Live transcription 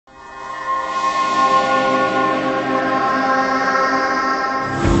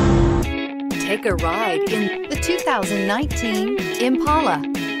Take a ride in the 2019 Impala.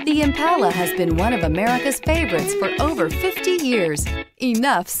 The Impala has been one of America's favorites for over 50 years.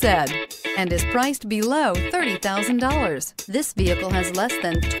 Enough said. And is priced below $30,000. This vehicle has less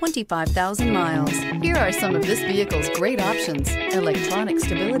than 25,000 miles. Here are some of this vehicle's great options: electronic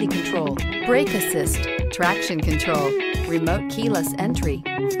stability control, brake assist, traction control, remote keyless entry,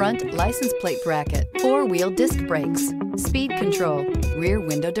 front license plate bracket, four-wheel disc brakes, speed control, rear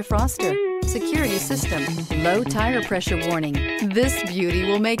window defroster, security system, low tire pressure warning. This beauty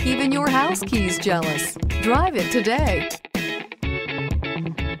will make even your house keys jealous. Drive it today.